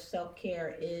part of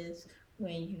self-care is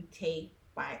when you take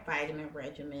vitamin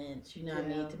regimens. You know what I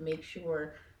mean, to make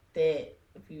sure that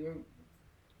if you're,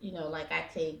 you know, like I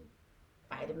take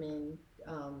vitamin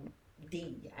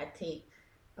D, I take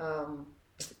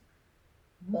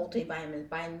multivitamins,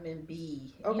 vitamin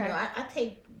B. Okay. You know, I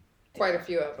take quite a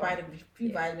few of them. Quite a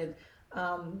few vitamins.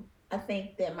 I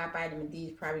think that my vitamin D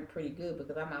is probably pretty good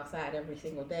because I'm outside every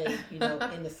single day, you know,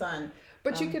 in the sun.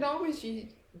 But you can always,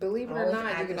 believe it or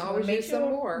not, you can always use some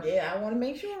more. Yeah, I want to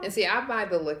make sure. And see, I buy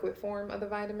the liquid form of the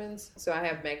vitamins. So I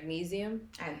have magnesium.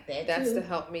 That's to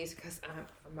help me because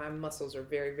my muscles are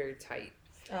very, very tight.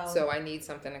 So I need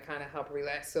something to kind of help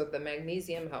relax. So the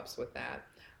magnesium helps with that.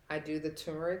 I do the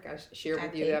turmeric. I shared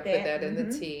with you that I put that in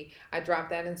the tea. I drop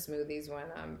that in smoothies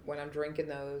when I'm drinking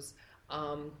those.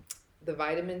 The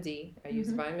vitamin D, I use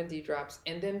vitamin D drops,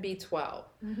 and then B12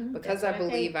 because I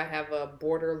believe I have a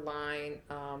borderline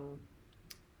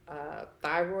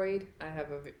thyroid. I have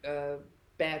a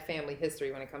bad family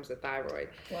history when it comes to thyroid.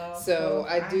 Well, So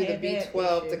I do the had that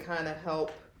B12 to issue. kind of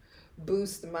help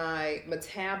boost my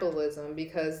metabolism,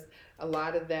 because a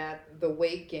lot of that, the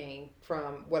weight gain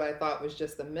from what I thought was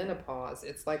just the menopause,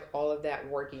 it's like all of that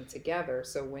working together.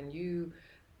 So when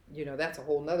that's a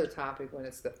whole nother topic when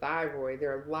it's the thyroid.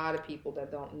 There are a lot of people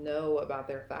that don't know about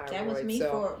their thyroid. That was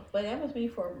me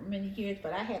for many years,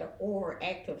 but I had an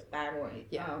overactive thyroid.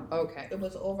 Yeah. Okay. It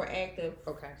was overactive.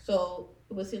 Okay. So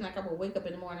it would seem like I would wake up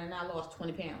in the morning and I lost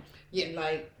 20 pounds. Yeah.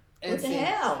 Like, what the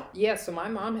hell? Yeah, so my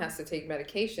mom has to take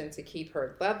medication to keep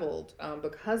her leveled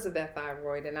because of that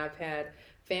thyroid. And I've had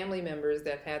family members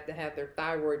that had to have their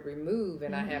thyroid removed,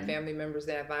 and I have family members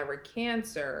that have thyroid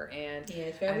cancer, and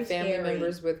I have family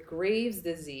members with Graves'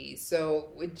 disease. So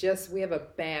we have a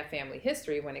bad family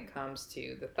history when it comes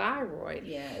to the thyroid.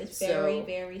 Yeah, it's very,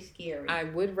 very scary. I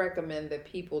would recommend that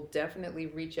people definitely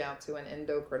reach out to an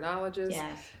endocrinologist.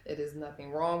 Yes. It is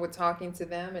nothing wrong with talking to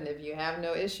them, and if you have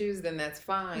no issues, then that's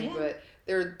fine. Yeah. But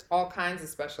there are all kinds of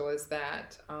specialists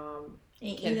that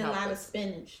and can eat a help lot us. of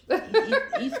spinach.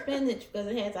 Eat spinach because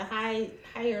it has a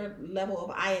higher level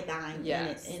of iodine in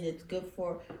it, and it's good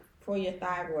for your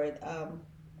thyroid.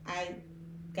 I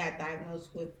got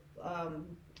diagnosed with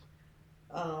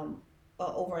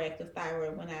overactive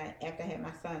thyroid after I had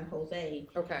my son Jose.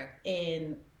 Okay.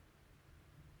 And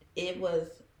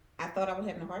I thought I was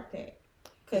having a heart attack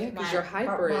because you're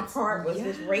hyper. My heart was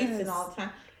just racing all the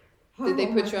time. Did they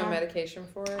put you on medication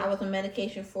for it? I was on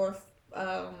medication for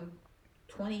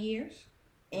 20 years,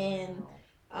 and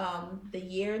the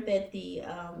year that the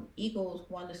Eagles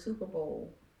won the Super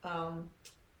Bowl,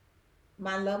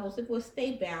 my levels, it would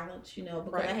stay balanced,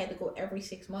 because I had to go every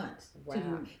 6 months.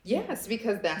 Wow. Yes,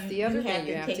 because that's the other thing.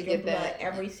 You have to get that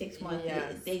every 6 months.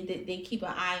 Yes. They keep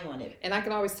an eye on it. And I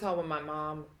can always tell when my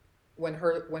mom, when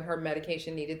her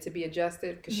medication needed to be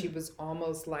adjusted, because she was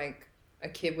almost like a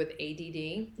kid with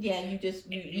ADD. Yeah,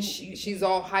 she's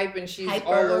all hype and she's hyper,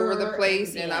 all over the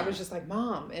place. Yeah. And I was just like,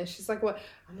 Mom. And she's like, what?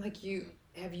 I'm like,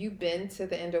 have you been to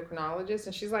the endocrinologist?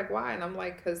 And she's like, why? And I'm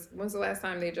like, because when's the last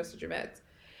time they adjusted your meds?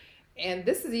 And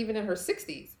this is even in her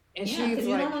 60s. And she's like,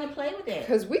 you don't want to play with that.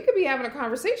 Because we could be having a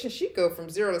conversation. She'd go from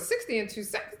 0 to 60 in 2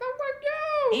 seconds. I'm like,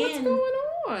 yo, what's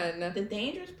going on? The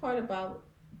dangerous part about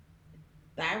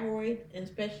thyroid, and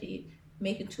especially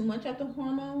making too much of the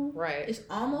hormone, right? It's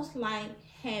almost like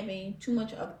having too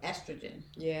much of estrogen.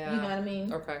 Yeah. You know what I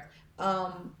mean? Okay.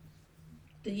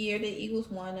 The year the Eagles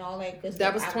won and all that good stuff.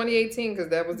 That was 2018 because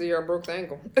that was the year I broke the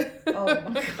ankle. Oh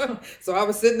my God. So I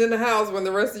was sitting in the house when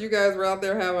the rest of you guys were out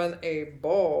there having a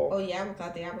ball. Oh yeah, I was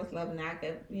out there. I was loving it.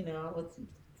 I was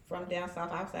from down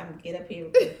south. I was like, I'm gonna get up here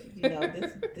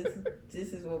because,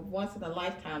 this is a once in a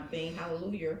lifetime thing.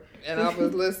 Hallelujah. And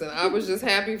I was just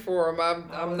happy for them.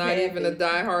 I'm not even a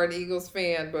diehard Eagles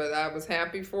fan, but I was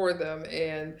happy for them.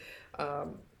 And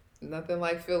nothing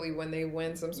like Philly when they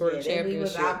win some sort of championship. We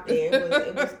was out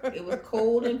there. It was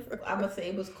cold, and I'm gonna say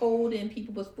it was cold, and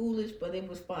people was foolish, but it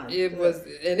was fun. It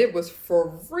was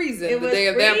for freezing the day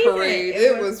of that parade.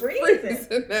 It was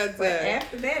freezing that day.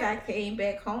 After that, I came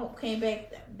back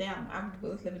down. I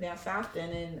was living down south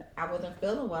then, and I wasn't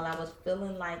feeling well. I was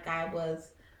feeling like I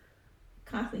was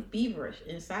constantly feverish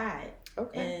inside.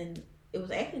 Okay. And it was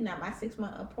actually not my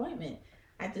 6-month appointment.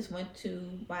 I just went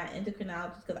to my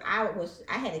endocrinologist because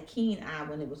I had a keen eye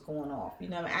when it was going off.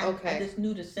 I just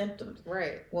knew the symptoms.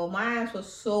 Right. Well, mine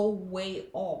was so way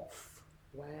off.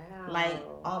 Wow. Like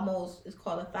almost, it's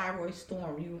called a thyroid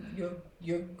storm.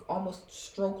 You're almost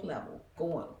stroke level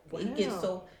going. Wow. It gets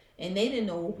so, and they didn't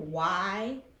know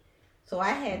why. So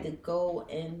I had to go,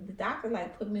 and the doctor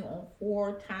put me on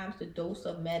 4 times the dose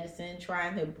of medicine,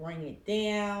 trying to bring it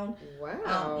down.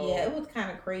 Wow. Yeah, it was kind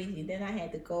of crazy. Then I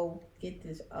had to go get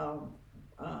this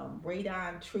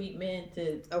radon treatment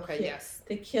to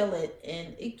kill it,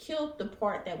 and it killed the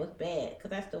part that was bad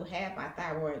because I still have my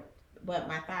thyroid, but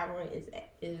my thyroid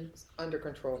is under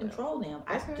control now.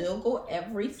 I still go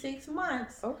every 6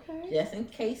 months, just in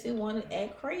case it want to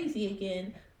act crazy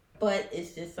again. But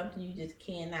it's just something you just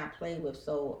cannot play with.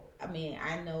 So, I mean,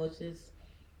 I know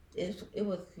it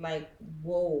was like,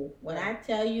 whoa. When I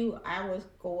tell you, I was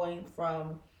going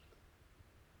from,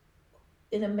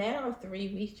 in a matter of 3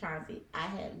 weeks, Chauncey, I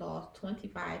had lost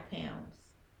 25 pounds.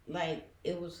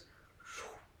 It was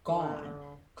gone.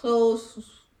 Wow. Clothes,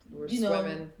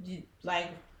 swimming.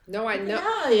 No, I know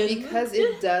because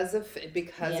it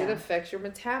affects your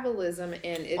metabolism and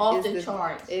it off is the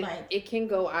charts. It can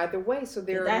go either way. So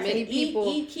there are many people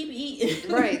keep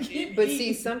eating. Right. But eating.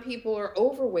 see, some people are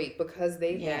overweight because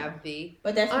they have the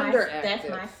underactive. That's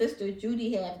my sister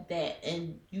Judy have that,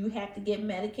 and you have to get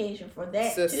medication for that.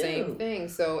 It's the same thing.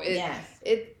 So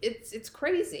it's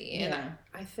crazy, and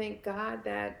I thank God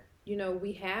that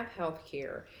we have health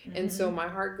care. Mm-hmm. And so my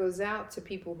heart goes out to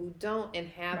people who don't and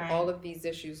have all of these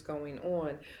issues going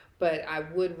on. But I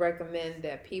would recommend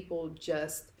that people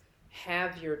just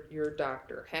have your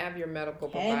doctor, have your medical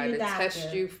provider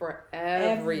test you for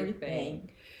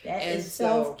everything. That is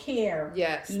self-care.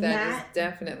 Yes, that is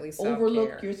definitely self-care.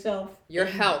 Overlook yourself. Your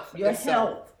health. Your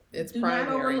health. It's Do primary.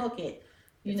 not overlook it.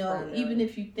 Even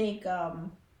if you think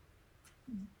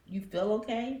you feel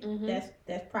okay, mm-hmm.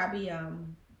 that's probably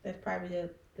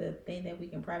the thing that we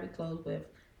can probably close with.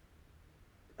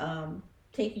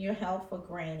 Taking your health for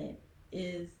granted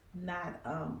is not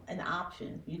an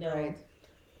option. Right.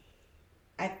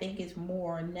 I think it's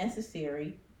more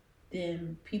necessary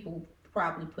than people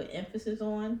probably put emphasis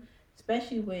on,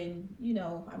 especially when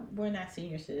we're not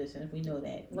senior citizens. We know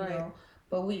that, right.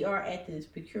 But we are at this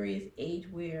precarious age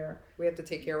where we have to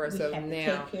take care of ourselves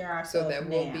now, so that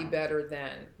we'll be better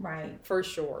then. Right. For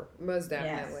sure, most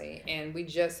definitely. Yes. And we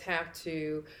just have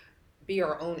to be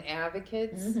our own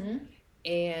advocates, mm-hmm.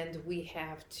 and we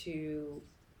have to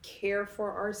care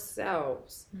for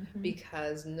ourselves, mm-hmm.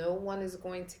 because no one is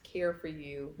going to care for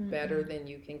you mm-hmm. better than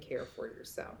you can care for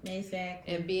yourself.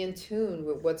 Exactly. And be in tune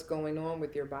with what's going on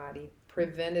with your body.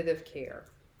 Preventative care.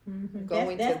 Mm-hmm.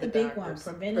 Going that's to the big doctors.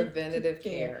 One. Preventative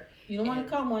care. You don't want to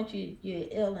come once you're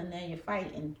ill and then you're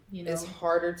fighting. It's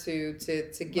harder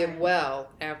to get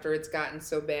well after it's gotten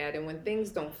so bad. And when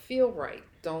things don't feel right,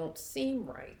 don't seem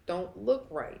right, don't look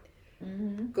right,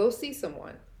 mm-hmm. go see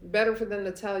someone. Better for them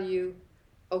to tell you,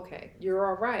 okay, you're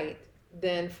all right,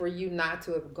 than for you not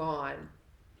to have gone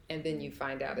and then you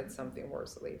find out it's something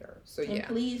worse later. So and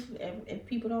please, if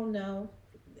people don't know,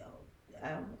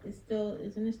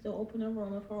 isn't it still open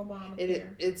enrollment for Obamacare?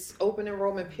 It's open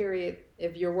enrollment period.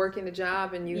 If you're working a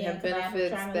job and you have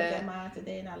benefits, I'm trying to look at mine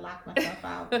today and I locked myself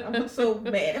out. I'm so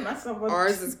mad at myself.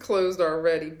 Ours is closed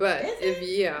already, but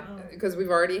because we've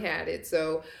already had it.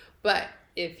 So, but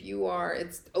if you are,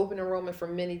 it's open enrollment for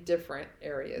many different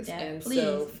areas.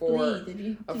 So for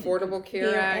Affordable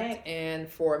Care Act and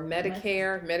for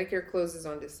Medicare closes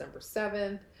on December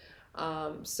 7th.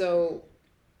 So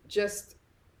just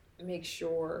make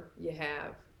sure you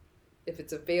have, if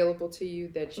it's available to you,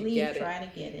 that you get it. Please try to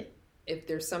get it. If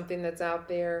there's something that's out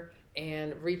there,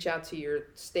 and reach out to your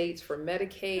states for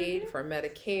Medicaid, mm-hmm. for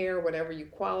Medicare, whatever you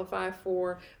qualify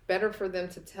for. Better for them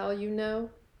to tell you no,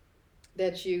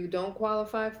 that you don't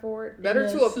qualify for it. Better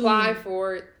to apply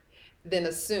for it than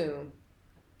assume,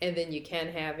 and then you can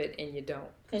have it and you don't.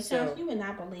 Because you would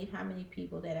not believe how many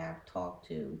people that I've talked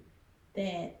to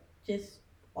that just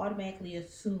automatically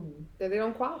assume that they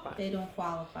don't qualify.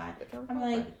 I'm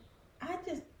like, I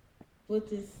just would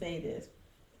just say this,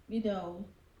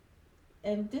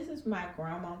 and this is my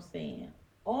grandma saying,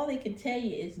 all they can tell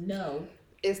you is no.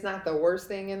 It's not the worst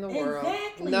thing in the world.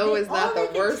 Exactly. No, it's not the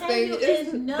worst thing.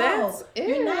 Is no. That's it.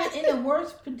 You're not in the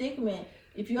worst predicament.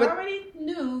 If you already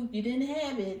knew you didn't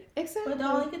have it, exactly. But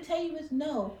all they can tell you is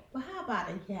no. But how about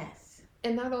a yes?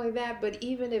 And not only that, but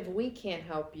even if we can't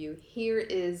help you, here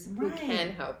is who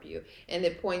can help you. And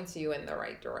it points you in the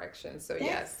right direction. So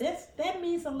yes. That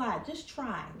means a lot. Just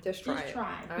try. Just try.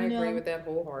 I agree with that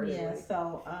wholeheartedly. Yeah,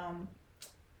 so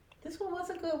this one was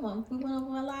a good one. We went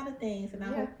over a lot of things, and I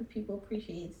hope the people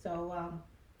appreciate it. So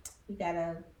we got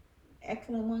an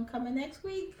excellent one coming next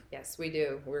week. Yes, we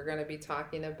do. We're going to be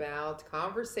talking about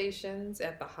conversations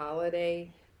at the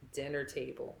holiday dinner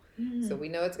table. Mm-hmm. So we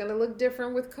know it's going to look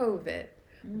different with COVID,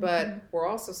 mm-hmm. but we're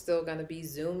also still going to be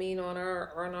Zooming on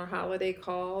our holiday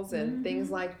calls and mm-hmm.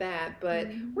 things like that. But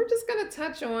mm-hmm. we're just going to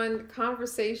touch on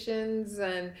conversations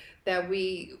and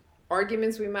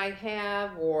arguments we might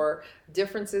have, or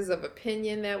differences of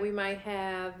opinion that we might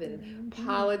have, and mm-hmm.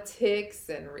 politics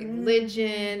and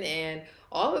religion mm-hmm. and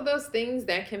all of those things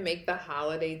that can make the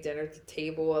holiday dinner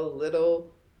table a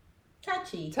little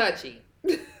touchy.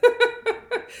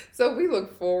 So we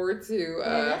look forward to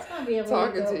that's gonna be a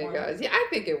talking to you guys. Yeah, I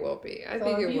think it will be.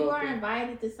 If you are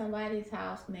invited to somebody's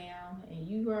house now, and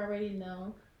you already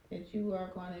know that you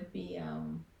are going to be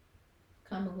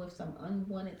coming with some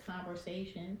unwanted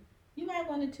conversation, you might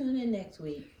want to tune in next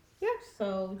week. Yeah.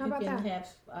 So you can have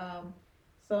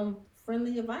some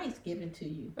friendly advice given to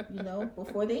you,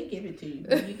 before they give it to you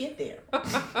when you get there.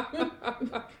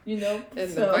 And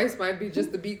the advice might be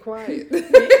just to be quiet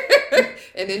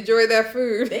and enjoy that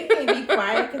food. They can't be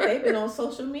quiet because they've been on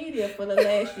social media for the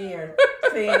last year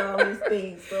saying all these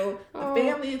things. So the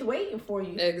family is waiting for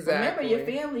you. Exactly. Remember, your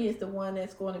family is the one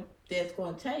that's going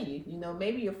to tell you.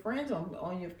 Maybe your friends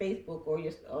on your Facebook or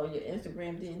your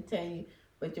Instagram didn't tell you.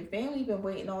 But your family been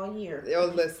waiting all year. Oh,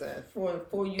 listen.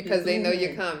 For you because they know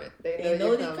you're coming. They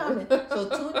know you're coming. So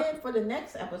tune in for the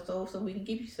next episode so we can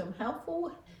give you some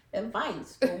helpful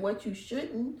advice for what you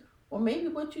shouldn't, or maybe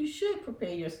what you should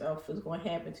prepare yourself is going to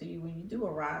happen to you when you do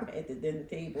arrive at the dinner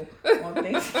table on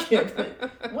Thanksgiving.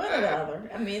 One or the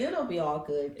other. I mean, it'll be all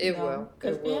good. It will.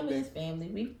 Because family is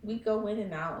family. We go in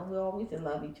and out, and we always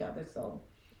love each other. So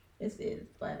this is.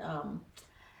 But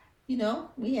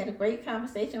we had a great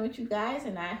conversation with you guys,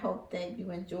 and I hope that you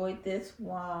enjoyed this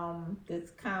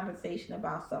conversation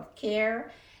about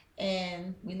self-care.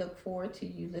 And we look forward to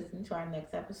you listening to our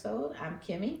next episode. I'm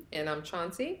Kimme. And I'm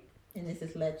Chauncey. And this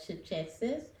is Let's Chit Chat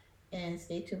Sis. And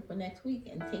stay tuned for next week,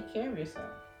 and take care of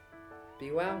yourself.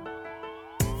 Be well.